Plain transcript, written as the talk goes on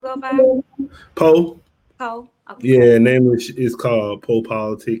go by? Poe. Poe. Okay. Yeah, name is called Poe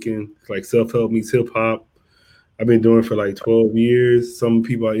Politicking. It's like self help meets hip hop. I've been doing it for like 12 years. Some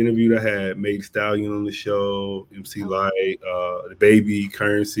people I interviewed, I had Meg Stallion on the show, MC Okay. Light, the Baby,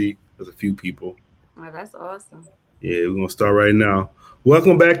 Currency. There's a few people. Oh, that's awesome. Yeah, we're gonna start right now.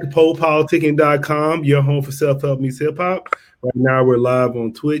 Welcome back to polepoliticking.com, your home for self-help meets hip-hop. Right now we're live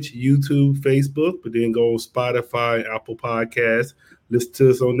on Twitch, YouTube, Facebook, but then go on Spotify, Apple Podcasts. Listen to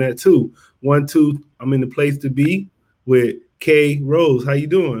us on that too. 1, 2, I'm in the place to be with Kay Rose. How you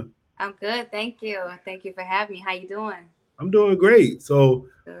doing? I'm good. Thank you. Thank you for having me. How you doing? I'm doing great. So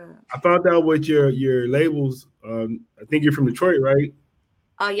Good. I found out what your labels. I think you're from Detroit, right?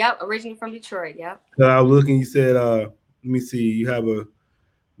 Oh, yep. Originally from Detroit. Yep. I was looking. You said, let me see. You have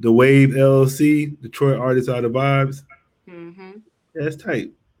the Wave LLC, Detroit Artists Are the Vibes. Mm-hmm. Yeah, that's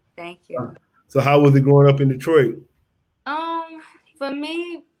tight. Thank you. So how was it growing up in Detroit? For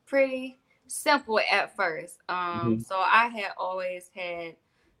me, pretty simple at first. Mm-hmm. So I had always had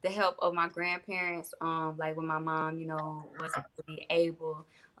the help of my grandparents. Like when my mom, wasn't really able,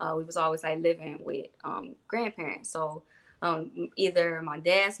 we was always like living with grandparents. So either my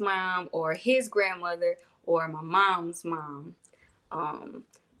dad's mom or his grandmother or my mom's mom. Um,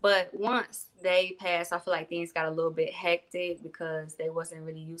 but once they passed, I feel like things got a little bit hectic because they wasn't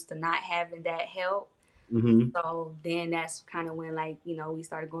really used to not having that help. Mm-hmm. So then that's kind of when, like, we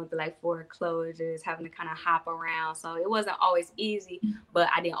started going through like foreclosures, having to kind of hop around. So it wasn't always easy, but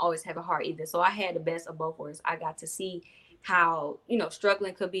I didn't always have a heart either. So I had the best of both worlds. I got to see how,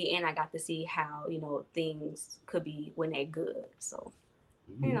 struggling could be, and I got to see how, things could be when they're good. So,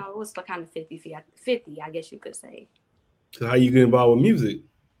 Mm-hmm. it was kind of 50, I guess you could say. So how you get involved with music?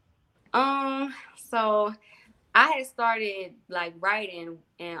 So I had started like writing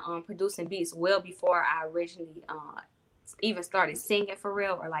and producing beats well before I originally even started singing for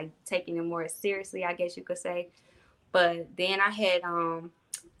real, or like taking it more seriously, I guess you could say. But then I had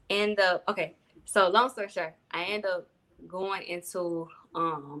end up okay. So long story short, I ended up going into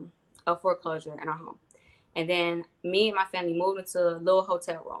a foreclosure in our home, and then me and my family moved into a little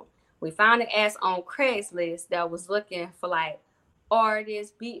hotel room. We found an ass on Craigslist that was looking for like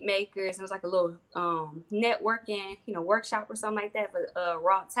artists, beat makers. It was like a little networking, workshop or something like that for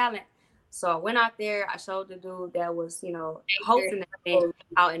raw talent. So I went out there. I showed the dude that was, hosting the event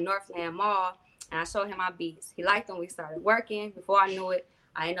out in Northland Mall, and I showed him my beats. He liked them. We started working. Before I knew it,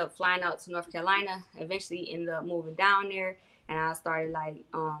 I ended up flying out to North Carolina. Eventually, ended up moving down there, and I started like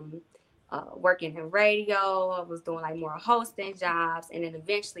working in radio. I was doing like more hosting jobs, and then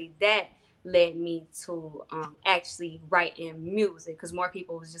eventually that led me to actually writing music, because more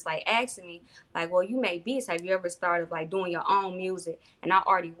people was just like asking me like, well, you make beats, have you ever started like doing your own music? And I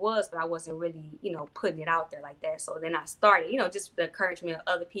already was, but I wasn't really putting it out there like that. So then I started, just the encouragement of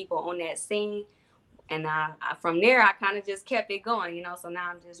other people on that scene, and from there I kind of just kept it going, so now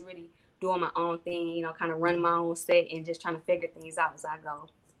I'm just really doing my own thing, kind of running my own set and just trying to figure things out as I go.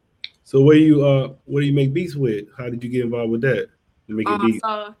 So what do you make beats with? How did you get involved with that? Making beats.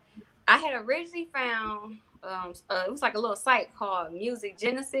 So I had originally found it was like a little site called Music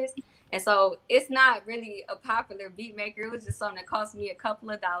Genesis, and so it's not really a popular beat maker. It was just something that cost me a couple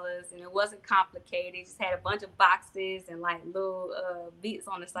of dollars, and it wasn't complicated. It just had a bunch of boxes and like little beats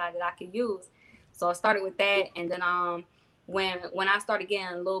on the side that I could use. So I started with that, and then when I started getting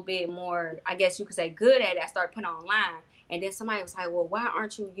a little bit more, I guess you could say, good at it, I started putting online. And then somebody was like, well, why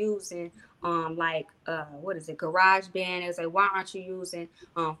aren't you using what is it, GarageBand? It was like, why aren't you using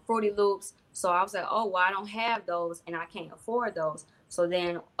Fruity Loops? So I was like, oh, well, I don't have those and I can't afford those. So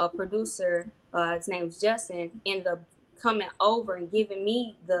then a producer, his name was Justin, ended up coming over and giving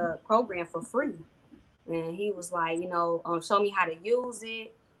me the program for free. And he was like, show me how to use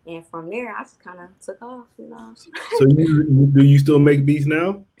it. And from there, I just kind of took off. So do you still make beats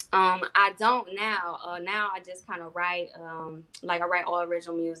now? I don't now. Now I just kind of write, like I write all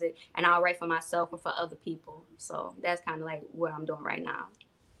original music, and I'll write for myself and for other people. So that's kind of like what I'm doing right now.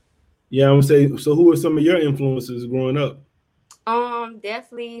 Yeah, I would say. So who are some of your influences growing up?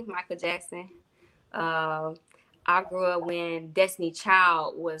 Definitely Michael Jackson. Uh, I grew up when Destiny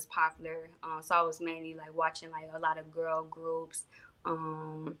Child was popular, so I was mainly like watching like a lot of girl groups.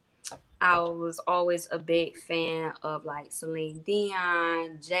 Um, I was always a big fan of like Celine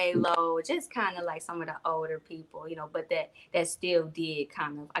Dion, J Lo, just kind of like some of the older people, but that still did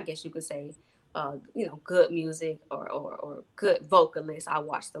kind of, I guess you could say, good music or good vocalists. I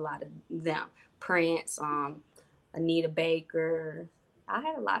watched a lot of them. Prince, Anita Baker. I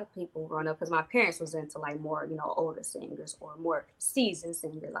had a lot of people growing up because my parents was into like more, older singers or more seasoned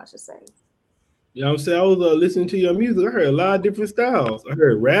singers, I should say. You know what I'm saying? I was listening to your music. I heard a lot of different styles. I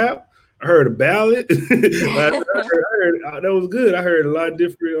heard rap. I heard a ballad. That was good. I heard a lot of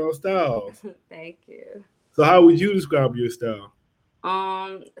different styles. Thank you. So how would you describe your style?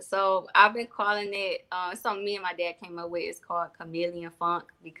 So I've been calling it something me and my dad came up with. It's called chameleon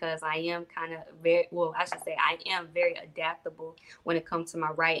funk because I am kind of I should say I am very adaptable when it comes to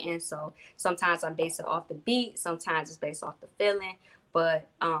my writing. So sometimes I base it off the beat, sometimes it's based off the feeling, but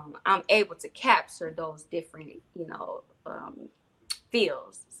I'm able to capture those different,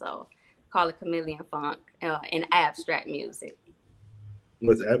 feels. So call it chameleon funk and abstract music.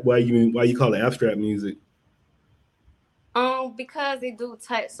 Why you call it abstract music? Because they do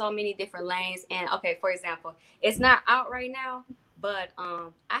touch so many different lanes. And okay, for example, it's not out right now, but I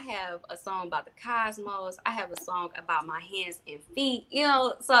have a song about the cosmos. I have a song about my hands and feet.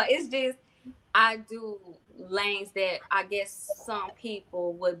 So it's just I do lanes that I guess some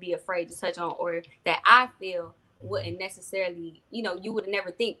people would be afraid to touch on, or that I feel wouldn't necessarily, you would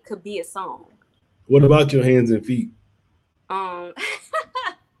never think could be a song. What about your hands and feet? Well,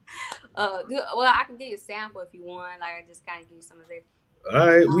 I can give you a sample if you want. Like, I just kind of give you some of it. All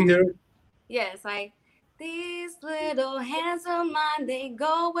right, we here. Yeah, it's like, these little hands of mine, they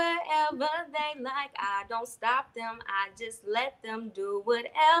go wherever they like. I don't stop them. I just let them do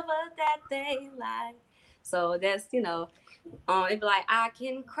whatever that they like. So that's, it'd be like, I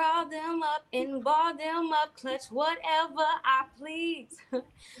can crawl them up and ball them up, clutch whatever I please.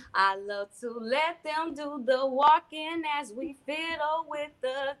 I love to let them do the walking as we fiddle with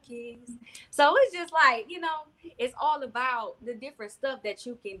the keys. So it's just like, it's all about the different stuff that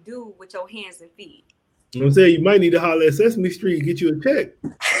you can do with your hands and feet. You know what I'm saying? You might need to holler at Sesame Street and get you a check.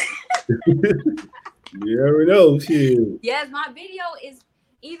 You never know. Shit. Yes, my video is,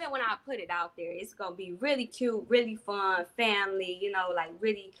 even when I put it out there, it's gonna be really cute, really fun, family, like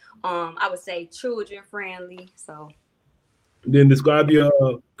really, I would say children friendly. So then describe your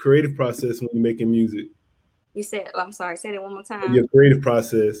creative process when you're making music. You said, I'm sorry, say it one more time. Your creative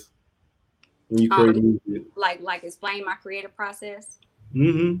process when you create music. Like explain my creative process.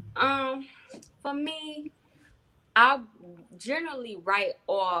 Mm-hmm. For me, I generally write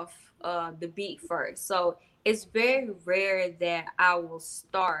off the beat first. So it's very rare that I will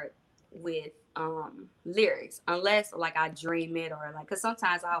start with lyrics unless like I dream it, or like, because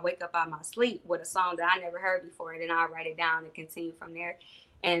sometimes I'll wake up out of my sleep with a song that I never heard before, and then I'll write it down and continue from there.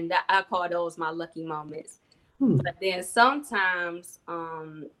 And I call those my lucky moments. But then sometimes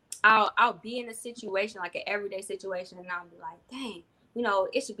I'll be in a situation, like an everyday situation, and I'll be like, dang,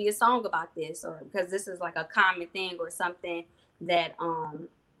 it should be a song about this, or because this is like a common thing or something that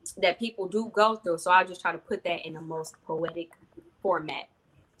that people do go through. So I just try to put that in the most poetic format.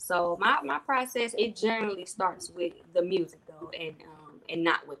 So my process, it generally starts with the music though, and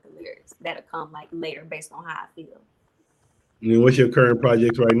not with the lyrics. That'll come like later based on how I feel. And what's your current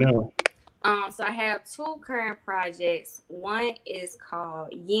projects right now? So I have two current projects. One is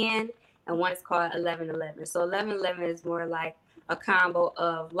called Yin, and one is called 1111. So 1111 is more like a combo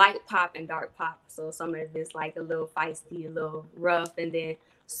of light pop and dark pop. So some of it is like a little feisty, a little rough, and then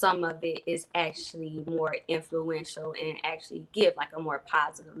some of it is actually more influential and actually give like a more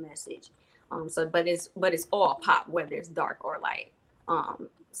positive message. But it's all pop, whether it's dark or light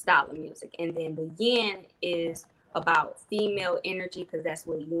style of music. And then the Yin is about female energy, because that's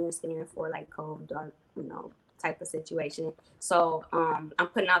what Yin stands for, like cold, dark, type of situation. So I'm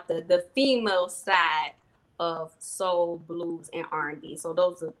putting out the female side of soul, blues, and R&B. So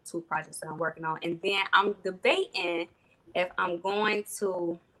those are two projects that I'm working on. And then I'm debating if I'm going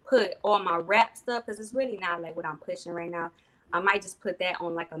to put all my rap stuff, because it's really not like what I'm pushing right now. I might just put that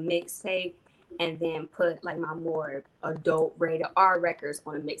on like a mixtape, and then put like my more adult rated R records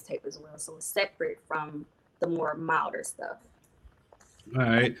on a mixtape as well. So it's separate from the more milder stuff. All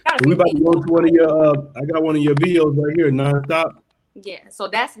right. So we about to go to one of your I got one of your videos right here, Nonstop. Yeah, so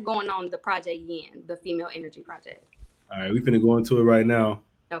that's going on the project Yin, the female energy project. All right, we finna go into it right now.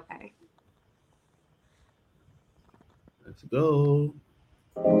 Okay. Let's go.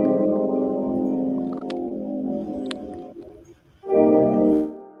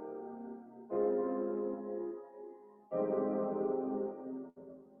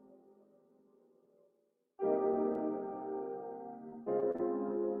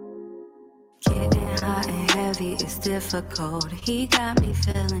 It's difficult. He got me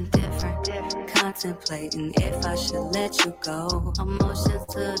feeling different. Contemplating if I should let you go. Emotions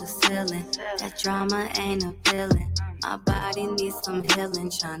to the ceiling. That drama ain't appealing. My body needs some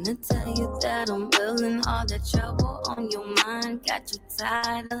healing. Trying to tell you that I'm willing. All the trouble on your mind got you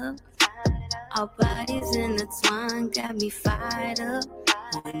tied up. Our bodies intertwined, got me fired up.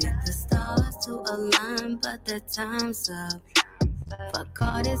 Wanted the stars to align, but the time's up. Fuck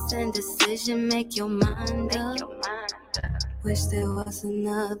all this indecision, make your mind up. Wish there was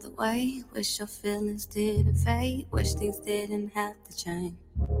another way. Wish your feelings didn't fade. Wish things didn't have to change.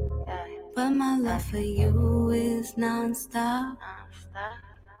 But my love for you is non-stop.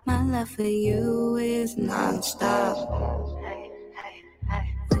 My love for you is non-stop.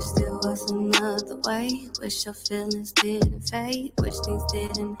 Wish there was another way. Wish your feelings didn't fade. Wish things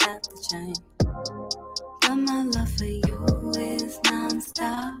didn't have to change. But my love for you is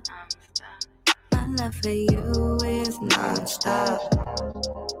non-stop. My love for you is non-stop.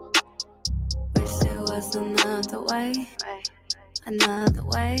 Wish there was another way. Another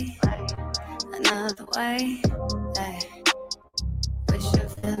way. Another way. Ay. Wish your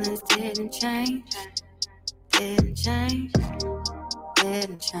feelings didn't change. Didn't change.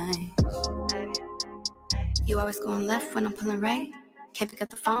 Didn't change. You always going left when I'm pulling right. Can't pick up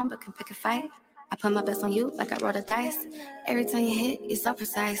the phone, but can pick a fight. I put my best on you like I rolled a dice. Every time you hit, you're so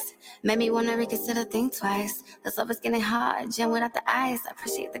precise. Made me wanna reconsider think twice. The love is getting hard, gym without the ice. I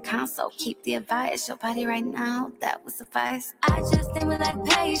appreciate the console, keep the advice. Your body right now, that would suffice. I just think with like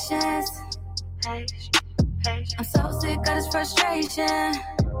patience. I'm so sick of this frustration.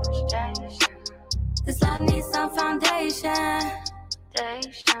 This love needs some foundation.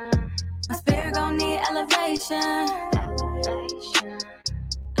 My spirit gon' need elevation.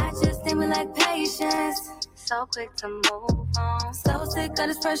 I just think we like patience. So quick to move on. So sick of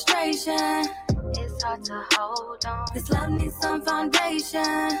this frustration. It's hard to hold on. This love needs some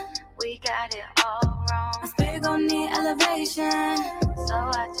foundation. We got it all wrong. My spirit gon' need elevation. So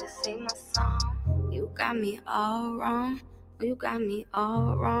I just sing my song. You got me all wrong. You got me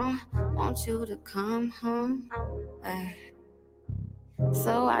all wrong. Want you to come home. Ay.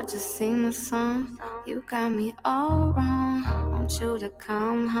 So I just sing the song. You got me all wrong. Want you to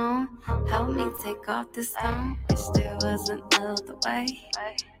come home. Help me take off this stone. Wish there was another way.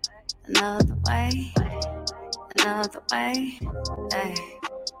 Another way. Another way. Ay,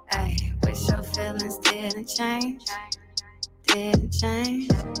 ay. Wish your feelings didn't change. Didn't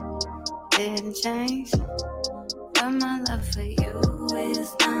change. Didn't change. But my love for you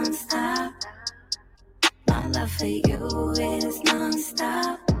is non-stop. My love for you is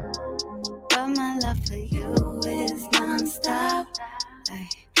non-stop. But my love for you is non-stop. Ay,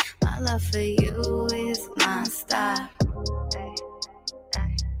 my love for you is non-stop.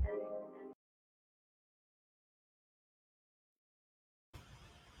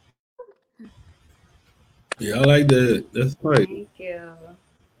 Yeah, I like that. That's right. Thank you.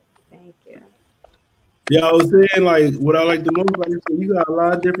 Thank you. Yeah, I was saying like what I like the most. Like you got a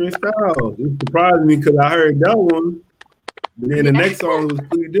lot of different styles. It surprised me because I heard that one, but then the next song was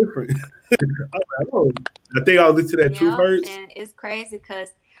pretty different. I was like, oh, I think I'll listen to that Truth Hurts. And it's crazy because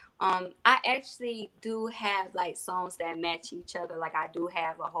I actually do have like songs that match each other. Like I do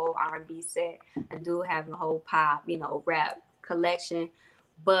have a whole R&B set. I do have a whole pop, rap collection.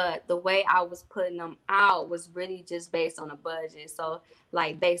 But the way I was putting them out was really just based on a budget. So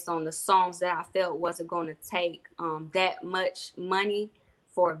like based on the songs that I felt wasn't going to take that much money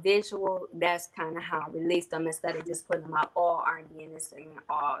for a visual, that's kind of how I released them instead of just putting them out all R&B in this segment,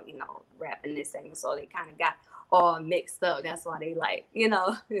 all, rap in this segment. So they kind of got all mixed up. That's why they like,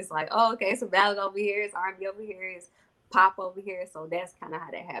 it's like, oh, okay, so ballad over here is R&B over here is pop over here. So that's kind of how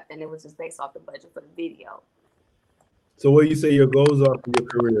that happened. It was just based off the budget for the video. So what do you say your goals are for your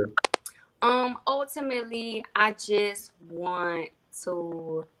career? Ultimately, I just want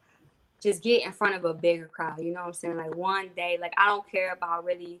to just get in front of a bigger crowd. You know what I'm saying? Like one day, like I don't care about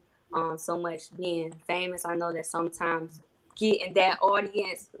really so much being famous. I know that sometimes getting that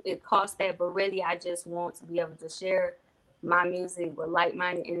audience, it costs that, but really I just want to be able to share my music with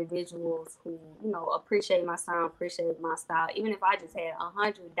like-minded individuals who, appreciate my sound, appreciate my style. Even if I just had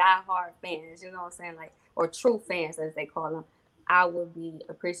 100 diehard fans, you know what I'm saying? Like, or true fans as they call them, I would be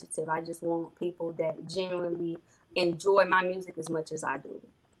appreciative. I just want people that genuinely enjoy my music as much as I do.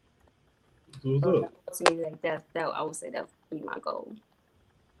 So to me, like that I would say that would be my goal.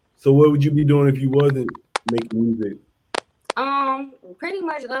 So what would you be doing if you wasn't making music? Pretty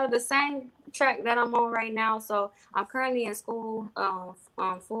much the same track that I'm on right now. So I'm currently in school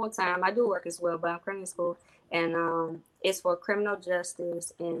full time. I do work as well, but I'm currently in school, and it's for criminal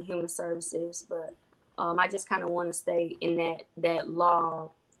justice and human services. But I just kind of want to stay in that law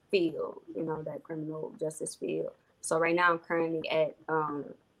field, that criminal justice field. So right now I'm currently at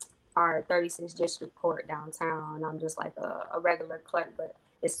our 36th district court downtown, and I'm just like a regular clerk, but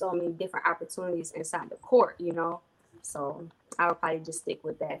there's so many different opportunities inside the court, So I would probably just stick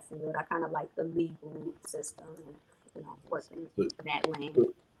with that field. I kind of like the legal system working that lane.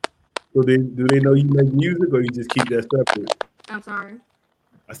 So do they know you make music, or you just keep that separate? I'm sorry.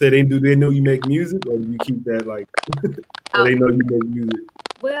 I said, do they know you make music, or do you keep that like? Or they know you make music?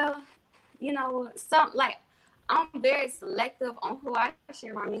 Well, I'm very selective on who I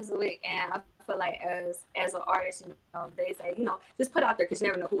share my music with, and I feel like as an artist, they say, just put out there because you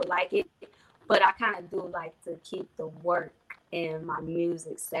never know who would like it. But I kind of do like to keep the work and my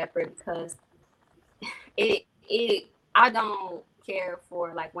music separate because I don't care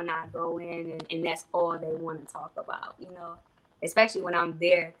for like when I go in and that's all they want to talk about, especially when I'm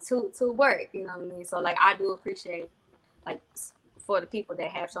there to work, you know what I mean? So like I do appreciate like for the people that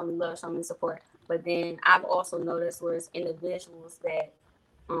have shown me love, shown me support. But then I've also noticed where it's individuals that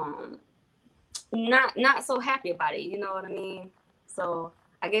not so happy about it, you know what I mean? So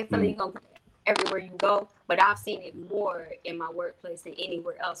I guess you're gonna put everywhere you go, but I've seen it more in my workplace than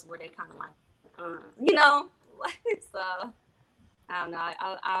anywhere else where they kind of like, so I don't know.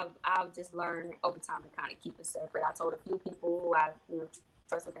 I've just learned over time to kind of keep it separate. I told a few people who I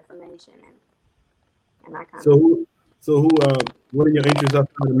trust with information, and I kind of. So what are your interests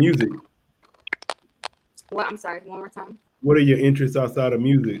outside of music? What? I'm sorry. One more time. What are your interests outside of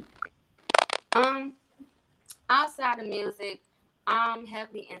music? Outside of music, I'm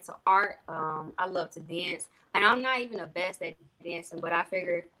heavily into art. I love to dance, and I'm not even the best at dancing, but I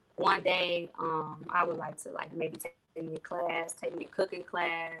figured one day, I would like to maybe take me a class, take me a cooking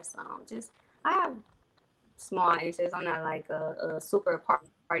class. I have small interests. I'm not like a super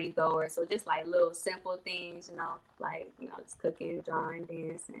party goer, so just like little simple things, just cooking, drawing,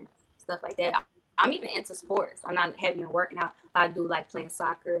 dancing, stuff like that. I'm even into sports. I'm not heavy on working out. I do like playing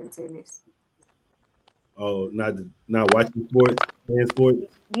soccer and tennis. Oh, not watching sports, playing sports?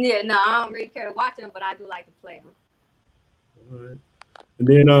 Yeah, no, I don't really care to watch them, but I do like to play them. All right. And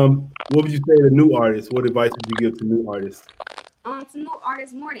then, what would you say to new artists? What advice would you give to new artists? To new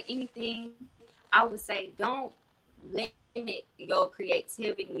artists, more than anything, I would say don't limit your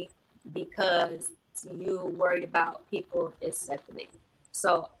creativity because you're worried about people accepting it.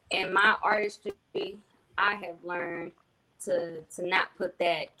 So in my artistry, I have learned to not put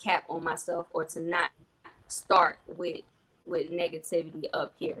that cap on myself or to not start with negativity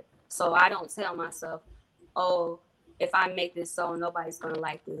up here. So I don't tell myself, oh, if I make this song, nobody's going to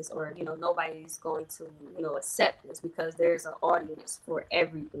like this, or nobody's going to accept this, because there's an audience for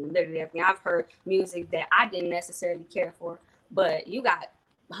everything, literally everything. I've heard music that I didn't necessarily care for, but you got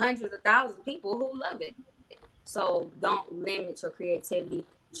hundreds of thousands of people who love it. So don't limit your creativity.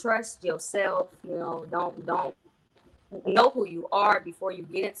 Trust yourself. Don't know who you are before you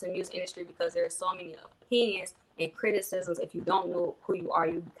get into the music industry, because there are so many opinions and criticisms. If you don't know who you are,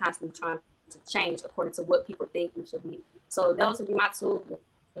 you're constantly trying to change according to what people think you should be. So those would be my two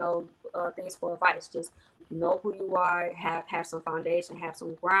things for advice. Just know who you are, have some foundation, have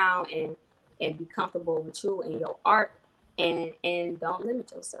some ground, and be comfortable with you and your art, and don't limit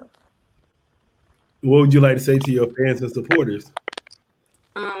yourself. What would you like to say to your fans and supporters?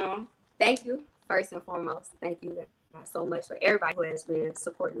 Thank you, first and foremost. Thank you so much for everybody who has been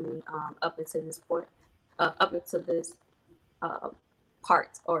supporting me up into this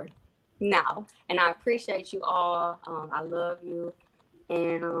part or now, and I appreciate you all. I love you,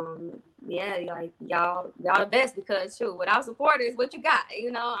 and y'all the best, because shoot, without supporters, what you got?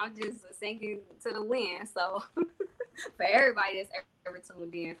 I'm just sinking to the wind. So for everybody that's ever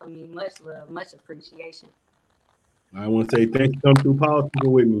tuned in, for me, much love, much appreciation. I want to say thanks for coming through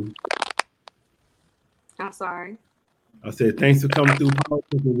Politicking with me. I'm sorry. I said thanks for coming through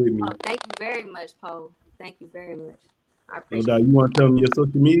Politicking with me. Oh, thank you very much, Poe. Thank you very much. I appreciate it. No doubt. You want to tell me your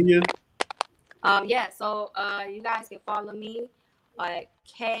social media? Yeah. So you guys can follow me at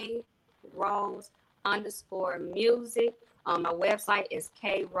krose_music. My website is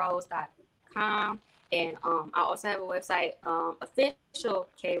krose.com. And I also have a website, official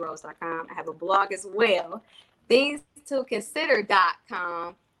krose.com. I have a blog as well,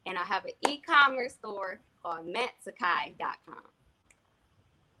 thingstoconsider.com. And I have an e-commerce store called matsakai.com.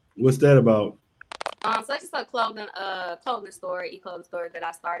 What's that about? So it's just a clothing store, e-clothing store that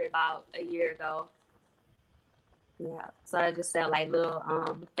I started about a year ago. Yeah. So I just sell like little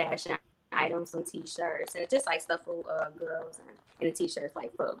fashion items, some t-shirts, and just like stuff for girls, and the t-shirts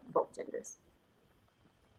like for both genders.